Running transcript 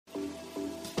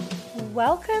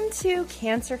Welcome to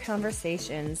Cancer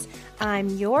Conversations. I'm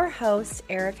your host,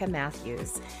 Erica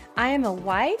Matthews. I am a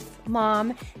wife,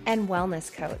 mom, and wellness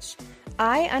coach.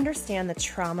 I understand the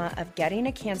trauma of getting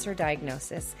a cancer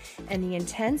diagnosis and the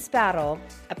intense battle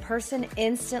a person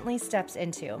instantly steps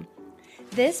into.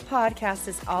 This podcast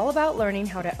is all about learning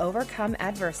how to overcome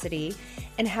adversity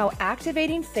and how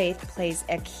activating faith plays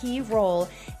a key role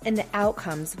in the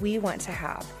outcomes we want to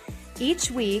have.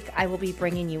 Each week, I will be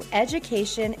bringing you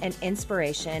education and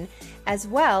inspiration, as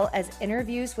well as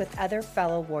interviews with other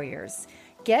fellow warriors.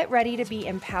 Get ready to be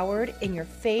empowered in your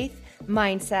faith,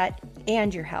 mindset,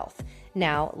 and your health.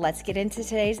 Now, let's get into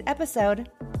today's episode.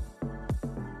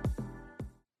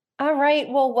 All right.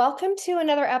 Well, welcome to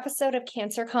another episode of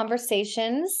Cancer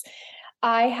Conversations.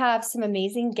 I have some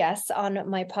amazing guests on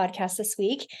my podcast this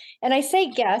week. And I say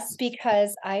guests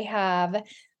because I have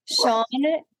Sean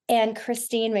and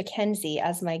Christine Mackenzie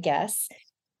as my guests.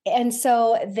 And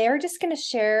so they're just going to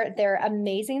share their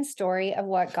amazing story of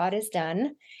what God has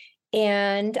done.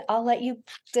 And I'll let you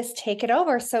just take it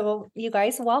over. So you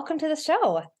guys, welcome to the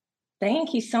show.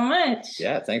 Thank you so much.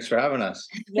 Yeah, thanks for having us.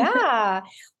 Yeah.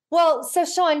 Well, so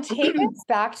Sean, take us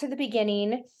back to the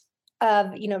beginning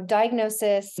of,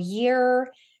 diagnosis,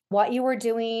 year, what you were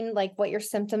doing, like what your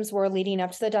symptoms were leading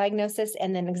up to the diagnosis,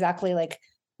 and then exactly like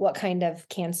what kind of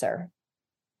cancer.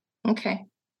 Okay.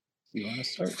 You want to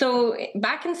start? So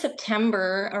back in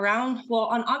September,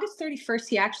 on August 31st,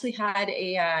 he actually had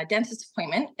a dentist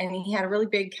appointment and he had a really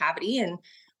big cavity. And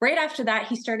right after that,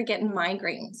 he started getting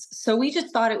migraines. So we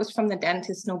just thought it was from the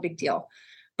dentist, no big deal.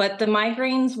 But the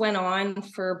migraines went on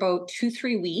for about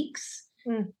 2-3 weeks.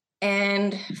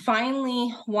 And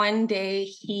finally, one day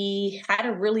he had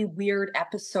a really weird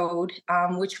episode,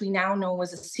 which we now know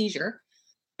was a seizure.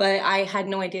 But I had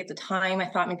no idea at the time. I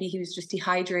thought maybe he was just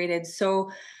dehydrated. So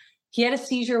he had a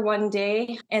seizure one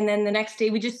day. And then the next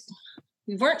day we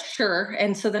weren't sure.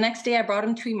 And so the next day I brought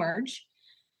him to Emerge.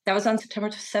 That was on September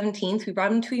 17th. We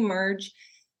brought him to Emerge.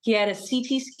 He had a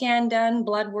CT scan done,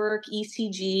 blood work,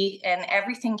 ECG, and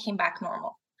everything came back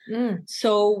normal.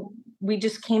 So we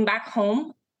just came back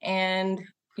home and,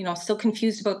 still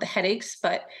confused about the headaches,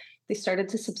 but they started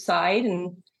to subside.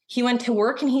 And he went to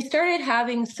work and he started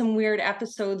having some weird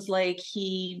episodes, like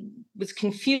he was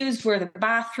confused where the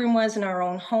bathroom was in our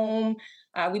own home.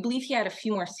 We believe he had a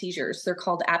few more seizures. They're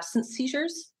called absence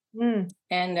seizures.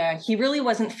 And he really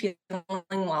wasn't feeling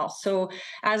well. So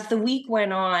as the week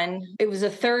went on, it was a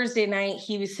Thursday night.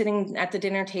 He was sitting at the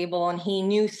dinner table and he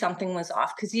knew something was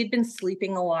off because he had been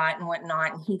sleeping a lot and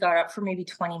whatnot. And he got up for maybe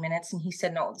 20 minutes and he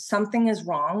said, no, something is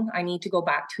wrong. I need to go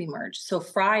back to Emerge. So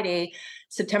Friday,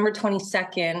 September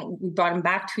 22nd, we brought him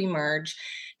back to Emerge.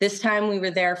 This time we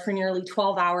were there for nearly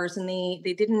 12 hours and they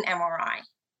did an MRI.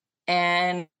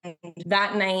 And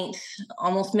that night,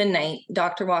 almost midnight,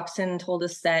 doctor walks in and told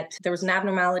us that there was an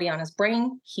abnormality on his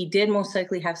brain. He did most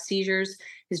likely have seizures.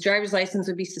 His driver's license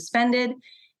would be suspended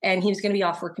and he was going to be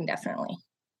off work indefinitely.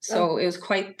 So It was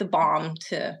quite the bomb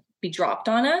to be dropped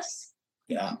on us.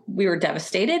 Yeah. We were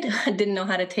devastated. Didn't know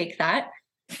how to take that.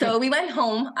 So we went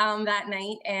home that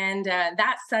night, and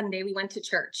that Sunday we went to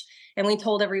church and we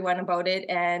told everyone about it.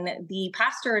 And the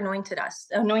pastor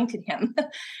anointed him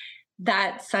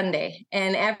that Sunday,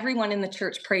 and everyone in the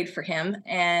church prayed for him.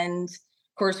 And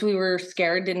of course we were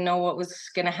scared, didn't know what was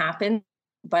going to happen,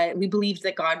 but we believed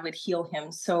that God would heal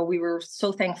him. So we were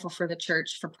so thankful for the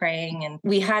church for praying. And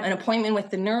we had an appointment with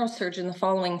the neurosurgeon the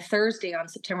following Thursday on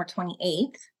September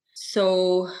 28th.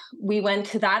 So we went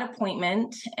to that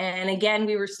appointment. And again,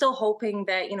 we were still hoping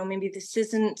that, maybe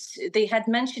they had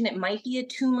mentioned it might be a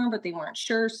tumor, but they weren't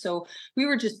sure. So we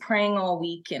were just praying all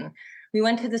week. And we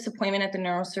went to this appointment at the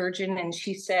neurosurgeon and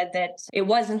she said that it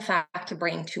was in fact a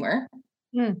brain tumor.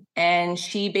 And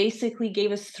she basically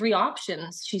gave us 3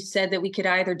 options. She said that we could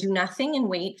either do nothing and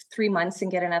wait 3 months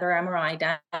and get another MRI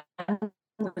done,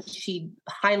 which she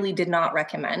highly did not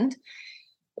recommend.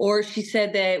 Or she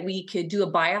said that we could do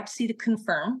a biopsy to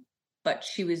confirm, but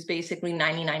she was basically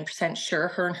 99% sure,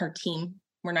 her and her team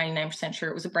were 99% sure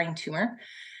it was a brain tumor.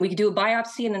 We could do a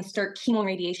biopsy and then start chemo and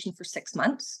radiation for 6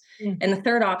 months. And the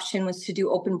third option was to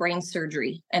do open brain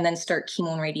surgery and then start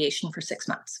chemo and radiation for 6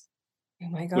 months. Oh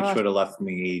my gosh. Which would have left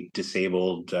me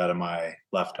disabled out of my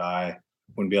left eye.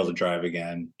 Wouldn't be able to drive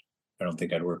again. I don't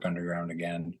think I'd work underground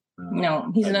again.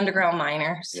 No, he's an underground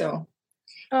miner. So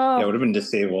yeah, I would have been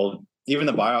disabled. Even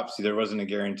the biopsy, there wasn't a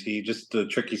guarantee. Just the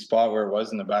tricky spot where it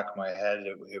was in the back of my head,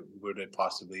 it would have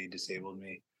possibly disabled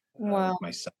me. Wow. My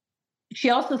son.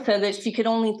 She also said that she could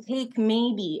only take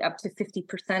maybe up to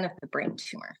 50% of the brain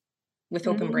tumor with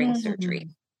open brain surgery.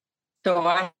 So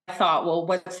I thought, well,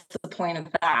 what's the point of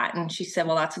that? And she said,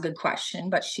 well, that's a good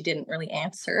question, but she didn't really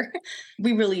answer.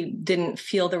 We really didn't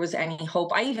feel there was any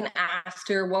hope. I even asked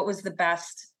her what was the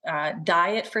best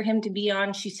diet for him to be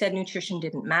on. She said nutrition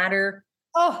didn't matter.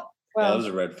 Oh, That well, was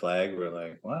a red flag. We're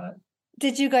like, what?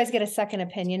 did you guys get a second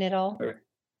opinion at all?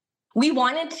 We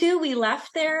wanted to. We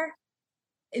left there.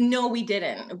 No, we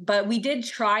didn't. But we did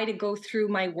try to go through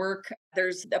my work.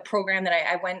 There's a program that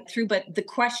I went through, but the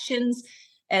questions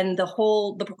and the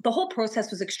whole process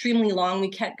was extremely long. We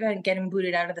kept getting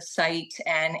booted out of the site,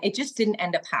 and it just didn't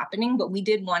end up happening. But we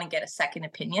did want to get a second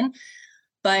opinion.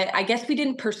 But I guess we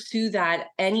didn't pursue that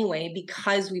anyway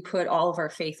because we put all of our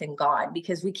faith in God,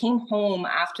 because we came home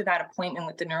after that appointment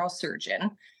with the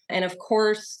neurosurgeon. And of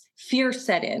course, fear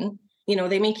set in. You know,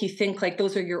 they make you think like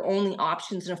those are your only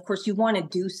options. And of course, you want to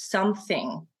do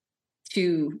something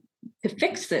to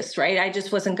fix this, right? I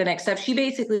just wasn't going to accept. She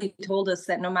basically told us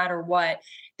that no matter what,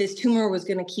 this tumor was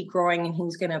going to keep growing and he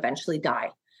was going to eventually die.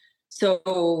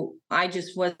 So I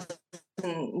just wasn't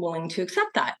willing to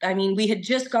accept that. I mean, we had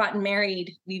just gotten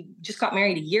married. We just got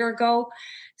married a year ago.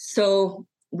 So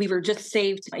we were just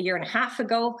saved a year and a half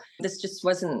ago. This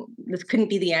couldn't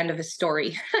be the end of his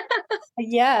story.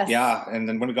 Yes. Yeah. And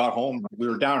then when we got home, we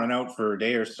were down and out for a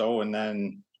day or so. And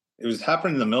then it was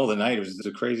happening in the middle of the night. It was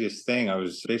the craziest thing. I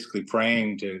was basically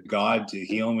praying to God to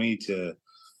heal me, to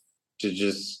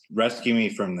just rescue me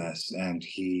from this. And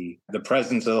the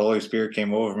presence of the Holy Spirit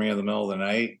came over me in the middle of the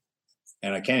night.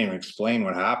 And I can't even explain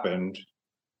what happened.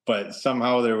 But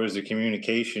somehow there was a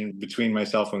communication between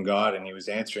myself and God, and he was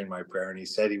answering my prayer, and he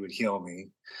said he would heal me.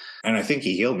 And I think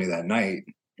he healed me that night.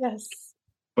 Yes.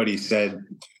 But he said,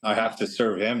 I have to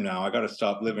serve him now. I got to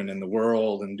stop living in the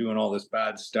world and doing all this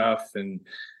bad stuff. And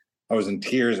I was in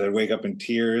tears. I'd wake up in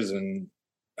tears, and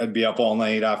I'd be up all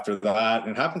night after that.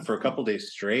 And it happened for a couple of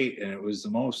days straight. And it was the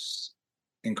most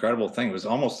incredible thing. It was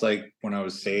almost like when I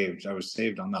was saved. I was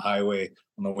saved on the highway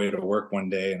on the way to work one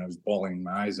day, and I was bawling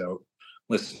my eyes out,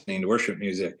 listening to worship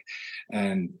music.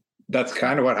 And that's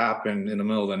kind of what happened in the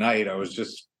middle of the night. I was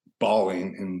just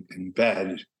bawling in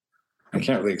bed. I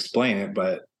can't really explain it,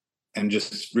 and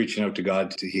just reaching out to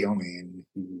God to heal me. And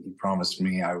he promised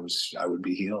me I would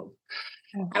be healed.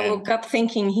 I woke up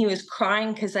thinking he was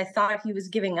crying because I thought he was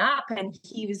giving up. And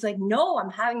he was like, no, I'm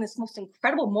having this most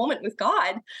incredible moment with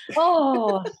God.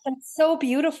 Oh, that's so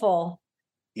beautiful.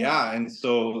 Yeah. And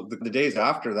so the days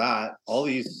after that, all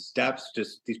these steps,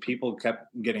 just these people kept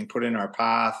getting put in our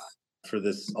path for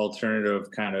this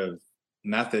alternative kind of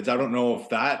methods. I don't know if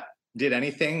that did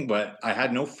anything, but I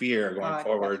had no fear going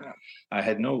forward. Definitely. I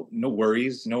had no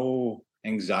worries, no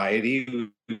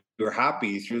anxiety. We were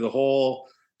happy through the whole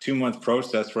 2-month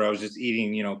process where I was just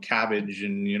eating, cabbage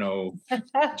and,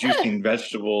 juicing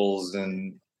vegetables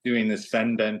and doing this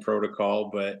Fen-Ben protocol.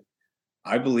 But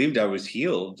I believed I was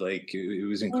healed. Like it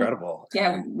was incredible.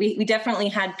 Yeah, we definitely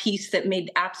had peace that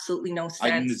made absolutely no sense. I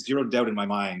had zero doubt in my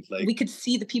mind. Like we could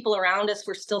see the people around us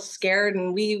were still scared,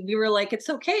 and we were like, it's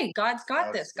okay. God's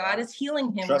got this. God is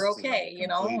healing him. We're okay,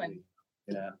 And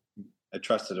yeah. I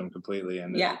trusted him completely,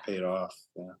 and it paid off.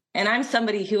 Yeah. And I'm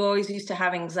somebody who always used to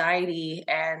have anxiety,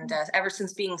 and ever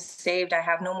since being saved, I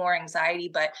have no more anxiety.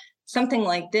 But something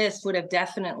like this would have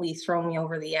definitely thrown me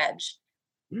over the edge.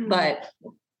 But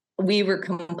we were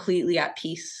completely at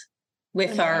peace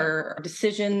with our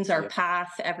decisions, our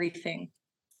path, everything.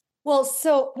 Well,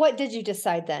 so what did you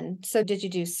decide then? So did you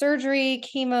do surgery,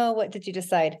 chemo? What did you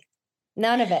decide?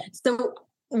 None of it. So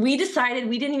we decided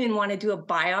we didn't even want to do a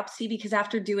biopsy, because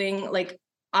after doing,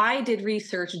 I did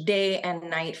research day and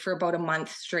night for about a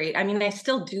month straight. I mean, I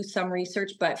still do some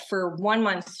research, but for 1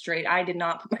 month straight, I did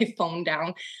not put my phone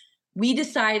down. We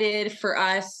decided for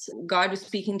us, God was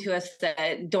speaking to us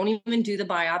that don't even do the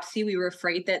biopsy. We were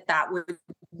afraid that would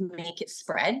make it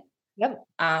spread. Yep.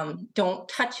 Don't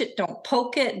touch it. Don't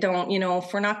poke it. Don't,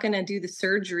 if we're not going to do the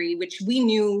surgery, which we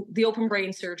knew the open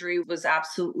brain surgery was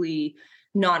absolutely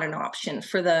not an option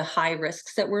for the high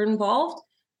risks that were involved.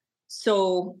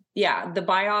 So yeah, the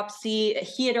biopsy,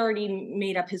 he had already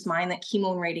made up his mind that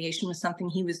chemo and radiation was something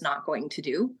he was not going to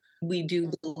do. We do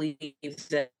believe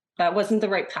that wasn't the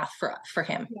right path for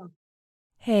him. Yeah.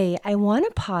 Hey, I want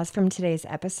to pause from today's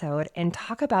episode and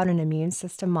talk about an immune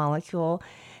system molecule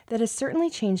that has certainly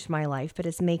changed my life, but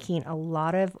is making a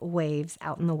lot of waves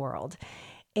out in the world.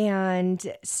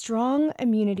 And strong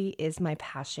immunity is my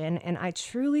passion, and I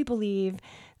truly believe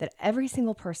that every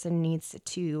single person needs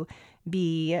to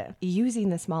be using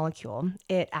this molecule.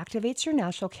 It activates your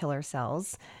natural killer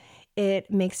cells.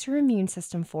 It makes your immune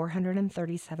system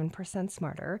 437%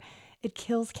 smarter. It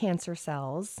kills cancer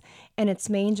cells, and its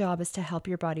main job is to help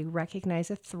your body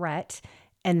recognize a threat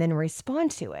and then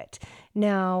respond to it.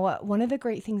 Now, one of the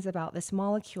great things about this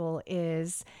molecule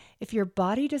is if your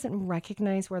body doesn't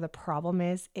recognize where the problem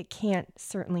is, it can't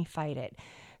certainly fight it.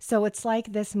 So it's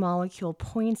like this molecule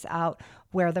points out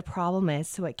where the problem is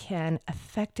so it can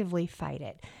effectively fight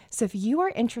it. So if you are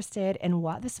interested in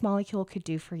what this molecule could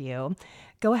do for you,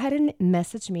 go ahead and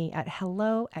message me at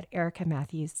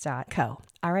hello@ericamatthews.co.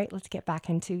 All right, let's get back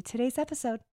into today's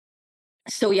episode.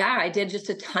 So yeah, I did just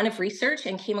a ton of research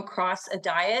and came across a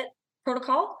diet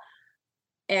protocol.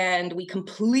 And we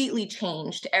completely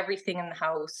changed everything in the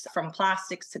house, from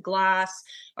plastics to glass,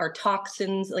 our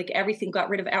toxins, like everything, got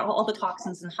rid of all the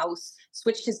toxins in the house,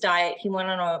 switched his diet. He went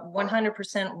on a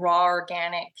 100% raw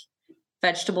organic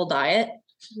vegetable diet.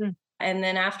 Mm. And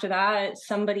then after that,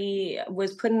 somebody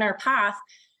was put in our path.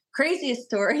 Craziest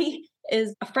story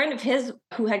is a friend of his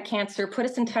who had cancer put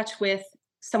us in touch with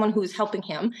someone who was helping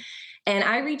him. And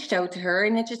I reached out to her,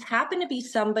 and it just happened to be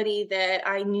somebody that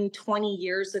I knew 20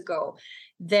 years ago,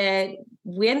 that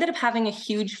we ended up having a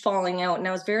huge falling out. And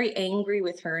I was very angry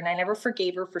with her, and I never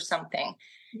forgave her for something.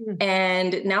 Mm.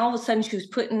 And now all of a sudden she was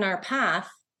put in our path.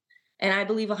 And I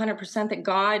believe 100% that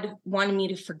God wanted me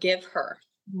to forgive her.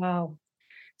 Wow.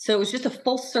 So it was just a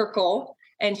full circle.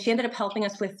 And she ended up helping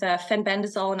us with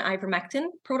fenbendazole and ivermectin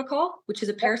protocol, which is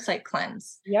a parasite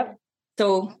cleanse. Yep.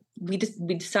 So we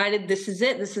decided this is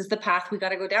it. This is the path we got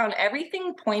to go down.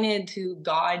 Everything pointed to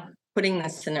God putting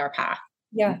this in our path.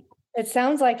 Yeah, it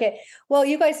sounds like it. Well,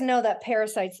 you guys know that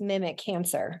parasites mimic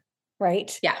cancer,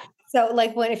 right? Yeah. So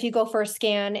like if you go for a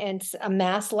scan and a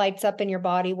mass lights up in your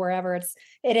body, wherever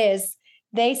it is,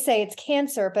 they say it's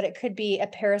cancer, but it could be a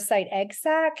parasite egg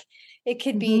sac. It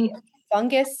could be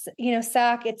fungus,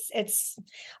 sac.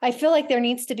 I feel like there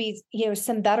needs to be,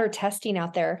 some better testing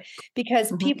out there,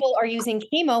 because people are using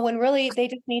chemo when really they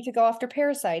just need to go after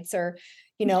parasites, or,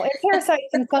 and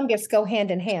parasites and fungus go hand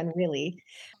in hand, really.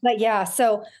 But yeah,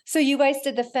 so you guys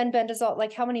did the fenbendazole.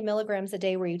 Like, how many milligrams a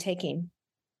day were you taking?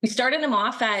 We started them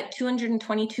off at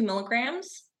 222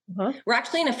 milligrams. We're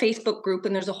actually in a Facebook group,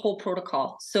 and there's a whole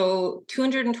protocol. So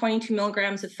 222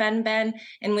 milligrams of fenben,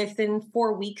 and within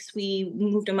 4 weeks, we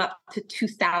moved them up to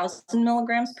 2,000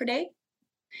 milligrams per day.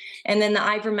 And then the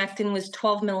ivermectin was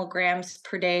 12 milligrams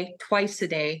per day, twice a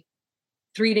day,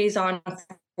 3 days on,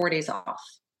 4 days off.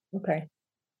 Okay.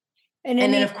 And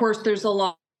then, of course, there's a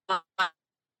lot of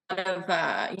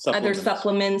other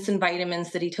supplements and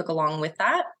vitamins that he took along with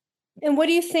that. And what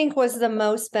do you think was the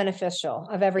most beneficial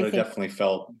of everything? I definitely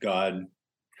felt God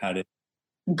had it.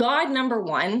 God, number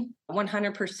one,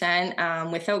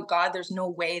 100%. Without God, there's no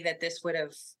way that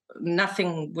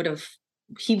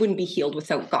he wouldn't be healed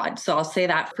without God. So I'll say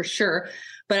that for sure.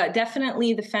 But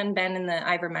definitely the fenben and the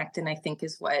ivermectin, I think,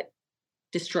 is what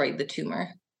destroyed the tumor.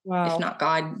 Wow. If not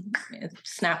God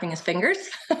snapping his fingers.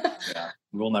 Yeah,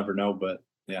 we'll never know, but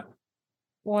yeah.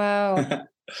 Wow.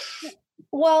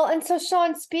 Well, and so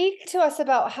Sean, speak to us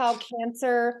about how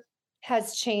cancer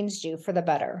has changed you for the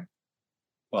better.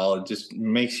 Well, it just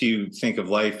makes you think of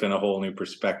life in a whole new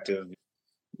perspective.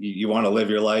 You want to live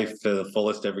your life to the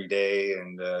fullest every day,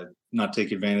 and not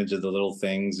take advantage of the little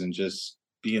things, and just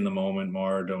be in the moment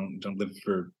more. Don't live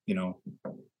for,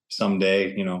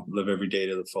 someday, live every day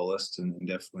to the fullest. And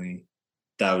definitely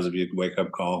that was a big wake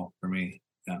up call for me.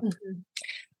 Yeah. Mm-hmm.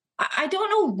 I don't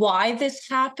know why this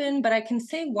happened, but I can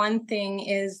say one thing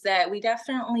is that we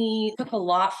definitely took a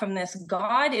lot from this.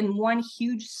 God, in one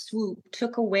huge swoop,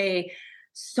 took away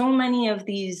so many of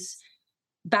these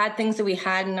bad things that we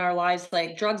had in our lives,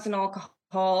 like drugs and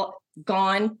alcohol,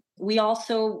 gone. We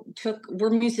also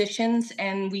we're musicians,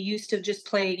 and we used to just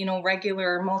play,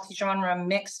 regular multi-genre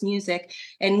mixed music.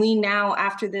 And we now,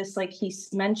 after this, like he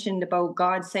mentioned about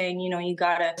God saying, you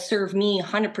got to serve me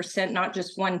 100%, not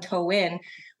just one toe in.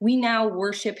 We now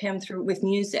worship him with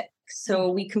music.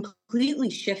 So we completely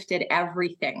shifted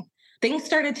everything. Things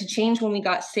started to change when we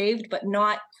got saved, but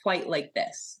not quite like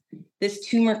this. This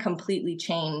tumor completely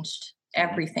changed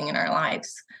everything in our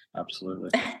lives. Absolutely.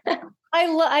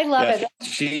 I love it.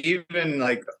 She even,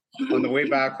 on the way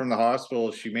back from the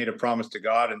hospital, she made a promise to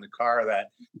God in the car that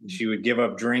she would give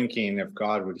up drinking if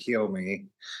God would heal me.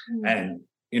 Mm-hmm. And,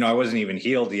 I wasn't even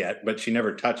healed yet, but she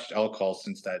never touched alcohol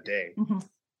since that day. Mm-hmm.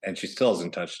 And she still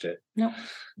hasn't touched it. No.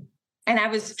 And I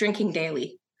was drinking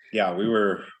daily. Yeah, we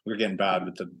were getting bad,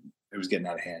 but it was getting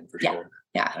out of hand for sure.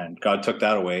 Yeah. And God took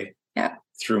that away. Yeah.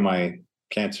 Through my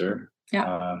cancer.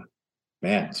 Yeah.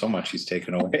 Man, so much he's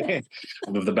taken away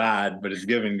of the bad, but it's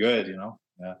given good,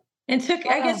 Yeah. And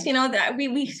I guess,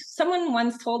 that someone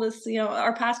once told us,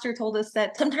 our pastor told us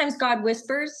that sometimes God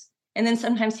whispers and then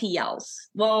sometimes he yells.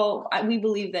 Well, we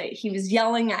believe that he was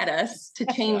yelling at us to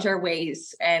change our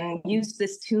ways and use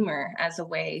this tumor as a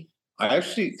way. I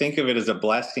actually think of it as a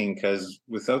blessing because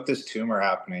without this tumor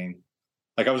happening,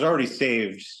 like I was already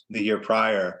saved the year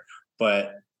prior,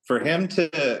 but for him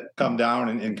to come down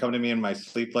and come to me in my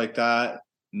sleep like that,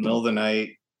 in the middle of the night,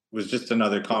 was just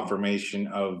another confirmation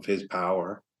of his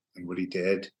power and what he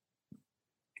did.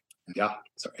 Yeah,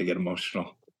 sorry, I get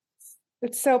emotional.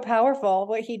 It's so powerful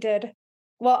what he did.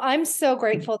 Well, I'm so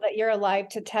grateful that you're alive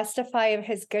to testify of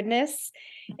his goodness.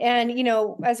 And,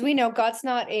 as we know, God's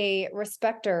not a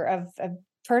respecter of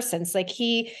persons. Like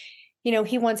he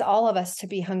wants all of us to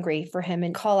be hungry for him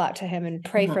and call out to him and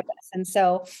pray for this. And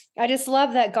so I just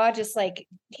love that God just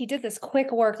he did this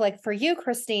quick work, like for you,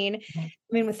 Christine, I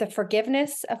mean, with the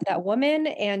forgiveness of that woman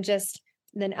and just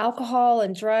then alcohol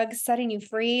and drugs setting you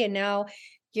free. And now,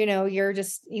 you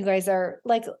guys are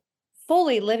like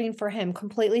fully living for him,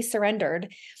 completely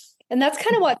surrendered. And that's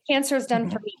kind of what cancer has done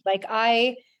for me. Like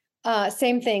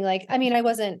same thing. Like, I mean, I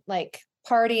wasn't like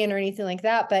partying or anything like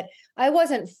that, but I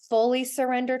wasn't fully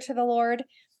surrendered to the Lord.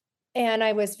 And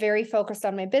I was very focused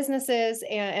on my businesses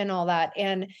and all that.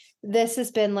 And this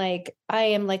has been like, I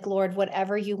am like, Lord,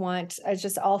 whatever you want, it's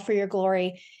just all for your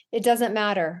glory. It doesn't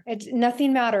matter.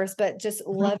 Nothing matters, but just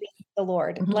loving the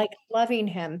Lord, like loving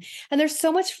him. And there's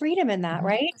so much freedom in that,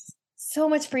 right? So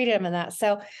much freedom in that.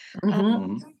 So,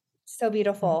 so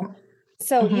beautiful.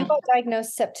 So you got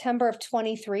diagnosed September of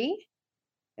 23.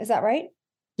 Is that right?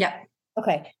 Yeah.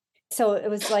 Okay. So it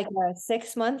was like a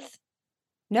 6 month.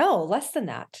 No, less than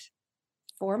that.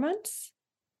 4 months?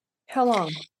 How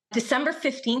long? December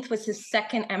 15th was his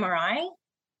second MRI.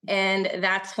 And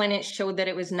that's when it showed that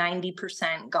it was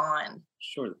 90% gone.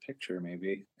 Sure, the picture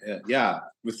maybe. Yeah,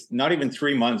 with not even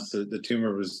 3 months, the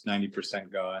tumor was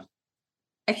 90% gone.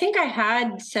 I think I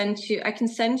can send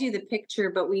you the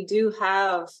picture, but we do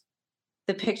have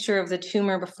the picture of the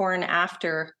tumor before and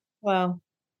after. Wow.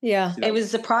 Yeah. It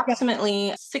was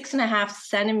approximately 6.5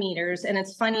 centimeters. And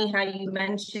it's funny how you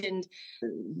mentioned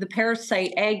the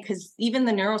parasite egg, because even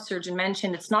the neurosurgeon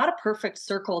mentioned it's not a perfect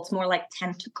circle. It's more like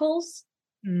tentacles.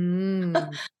 I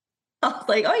was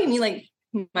like, oh, you mean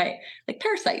like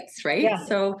parasites, right? Yeah.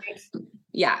 So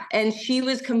yeah. And she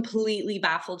was completely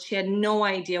baffled. She had no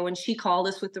idea. When she called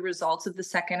us with the results of the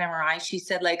second MRI, she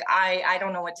said, like, I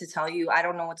don't know what to tell you. I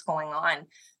don't know what's going on.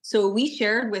 So we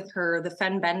shared with her the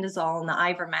fenbendazole and the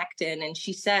ivermectin. And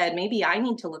she said, maybe I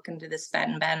need to look into this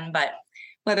fenben, but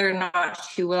whether or not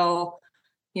she will,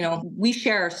 we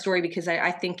share our story because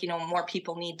I think, more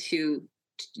people need to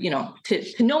know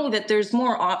that there's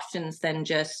more options than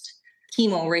just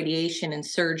chemo, radiation, and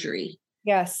surgery.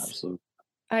 Yes. Absolutely.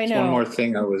 I know. One more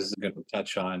thing I was going to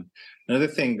touch on. Another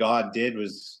thing God did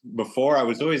was, before I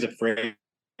was always afraid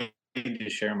to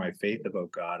share my faith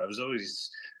about God. I was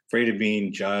always afraid of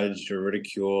being judged or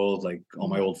ridiculed. Like all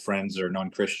my old friends are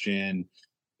non-Christian.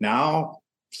 Now,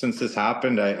 since this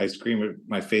happened, I scream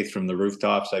my faith from the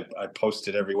rooftops. I post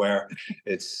it everywhere.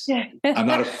 I'm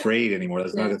not afraid anymore.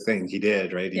 That's another thing he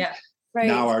did, right? Right.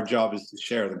 Now our job is to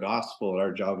share the gospel.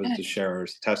 Our job is to share our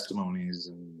testimonies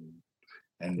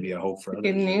and be a hope for others.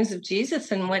 Good news of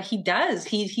Jesus and what he does.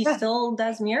 He still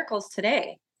does miracles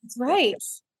today. That's right.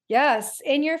 Yes.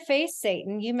 In your face,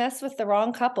 Satan. You mess with the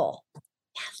wrong couple.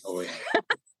 Yes. Oh,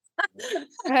 yeah.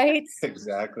 Right?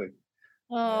 Exactly.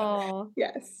 Oh.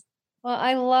 Yes. Well,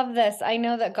 I love this. I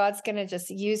know that God's going to just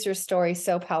use your story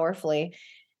so powerfully.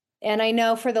 And I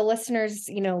know for the listeners,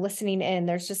 listening in,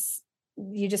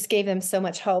 you just gave them so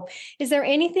much hope. Is there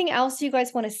anything else you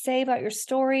guys want to say about your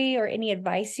story or any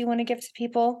advice you want to give to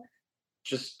people?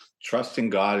 Just trust in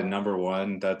God, and number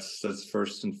one, that's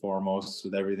first and foremost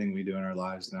with everything we do in our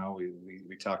lives now.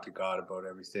 We talk to God about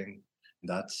everything.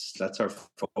 That's our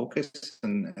focus,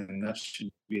 and that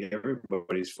should be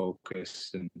everybody's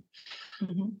focus. And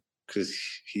because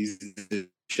he's the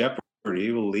shepherd,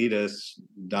 he will lead us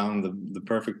down the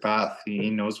perfect path. He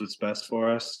knows what's best for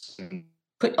us. And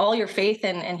put all your faith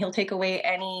in, and he'll take away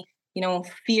any,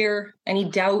 fear, any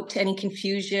doubt, any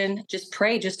confusion. Just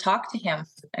pray, just talk to him,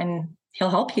 and he'll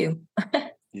help you.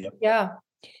 Yep. Yeah.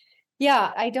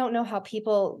 Yeah. I don't know how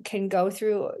people can go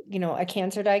through, a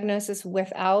cancer diagnosis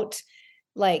without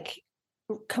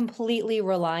completely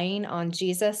relying on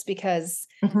Jesus, because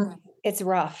it's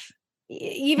rough.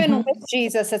 Even with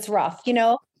Jesus, it's rough,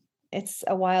 it's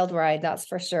a wild ride, that's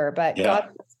for sure. But God,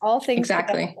 all things.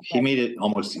 Exactly. He made it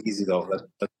almost easy though.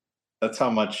 That's how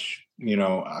much,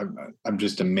 I'm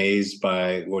just amazed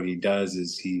by what he does.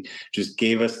 Is he just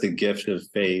gave us the gift of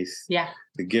faith,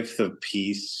 the gift of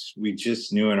peace. We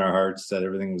just knew in our hearts that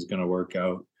everything was going to work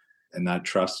out, and that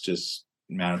trust just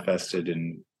manifested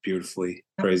and beautifully.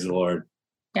 Praise the Lord.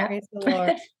 Yeah. Praise the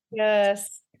Lord.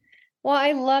 Yes. Well,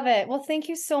 I love it. Well, thank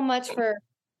you so much for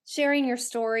sharing your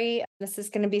story. This is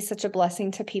going to be such a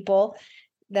blessing to people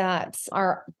that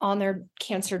are on their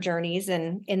cancer journeys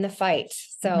and in the fight.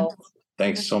 So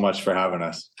thanks so much for having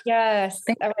us. yes.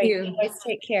 Thank All right. you. You guys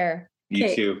take care. You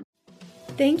Okay. too.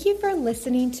 Thank you for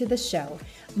listening to the show.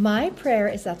 My prayer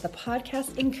is that the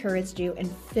podcast encouraged you and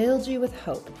filled you with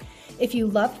hope. If you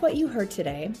loved what you heard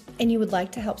today and you would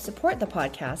like to help support the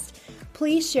podcast,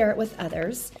 please share it with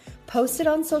others, post it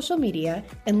on social media,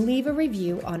 and leave a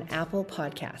review on Apple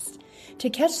Podcasts. To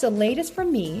catch the latest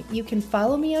from me, you can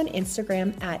follow me on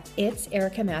Instagram at It's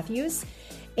Erica Matthews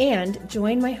and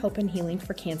join my Hope and Healing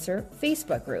for Cancer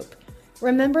Facebook group.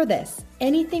 Remember this,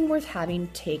 anything worth having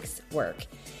takes work.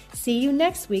 See you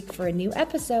next week for a new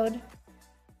episode.